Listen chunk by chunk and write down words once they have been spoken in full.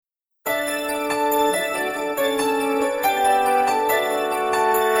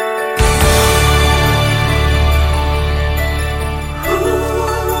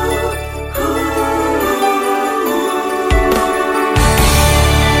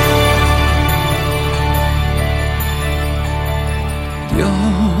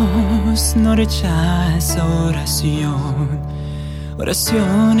no rechaza oración.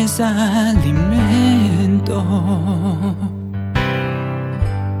 Oración es alimento.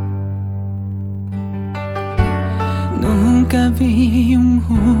 Nunca vi un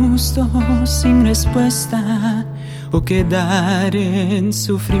justo sin respuesta o quedar en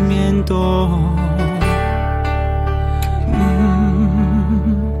sufrimiento.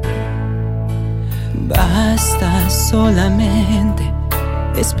 Basta solamente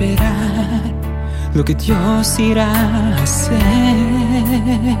esperar lo que Dios irá a hacer.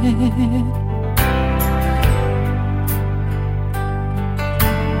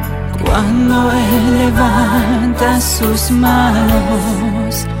 Cuando Él levanta sus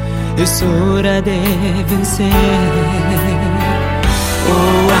manos, es hora de vencer.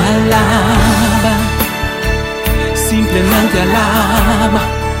 Oh, alaba, simplemente alaba.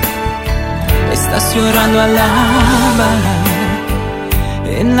 Estás llorando, alaba.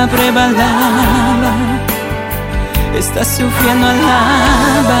 En la prueba, alaba. Estás sufriendo,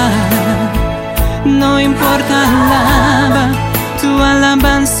 alaba. No importa, alaba. Tu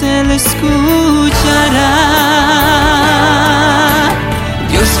alabanza Él escuchará.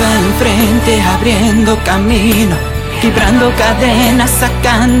 Dios va enfrente abriendo camino, quebrando cadenas,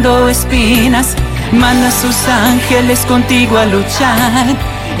 sacando espinas. Manda a sus ángeles contigo a luchar.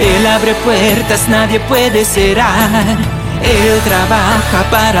 Él abre puertas, nadie puede cerrar. Él trabaja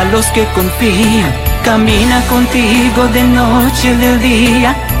para los que confían. Camina contigo de noche y de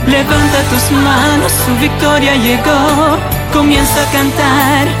día. Levanta tus manos, su victoria llegó. Comienza a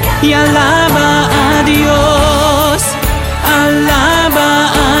cantar y alaba a Dios.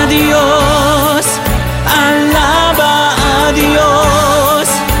 Alaba a Dios. Alaba a Dios.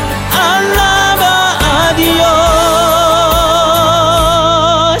 Alaba a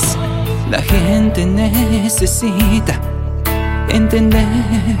Dios. La gente necesita entender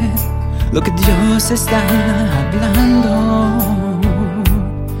lo que Dios está hablando.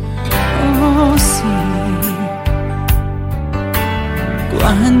 Oh, sí.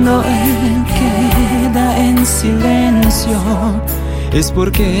 Cuando Él queda en silencio, es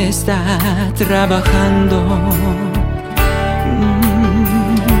porque está trabajando.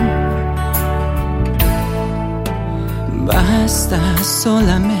 Basta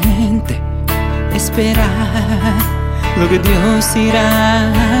solamente esperar lo que Dios irá a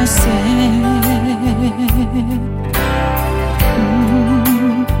hacer.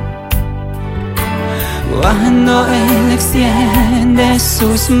 Cuando Él extiende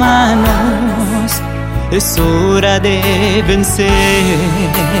sus manos, es hora de vencer.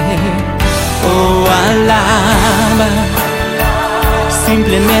 Oh, alaba,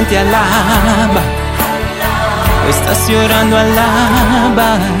 simplemente alaba. Estás llorando,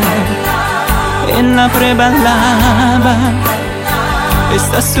 alaba. En la prueba, alaba.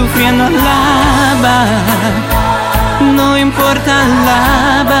 Estás sufriendo, alaba. No importa,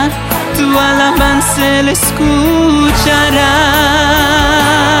 alaba. Tu alabanza Él escuchará.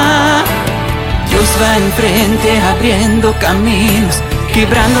 Dios va enfrente abriendo caminos,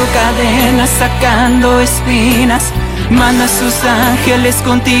 quebrando cadenas, sacando espinas. Manda a sus ángeles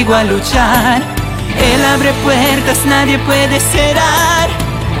contigo a luchar. Él abre puertas, nadie puede cerrar.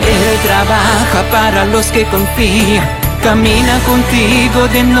 Él trabaja para los que confían. Camina contigo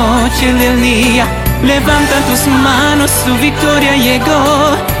de noche y de día. Levanta tus manos, su victoria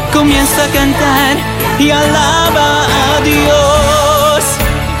llegó. Comienza a cantar y alaba a Dios.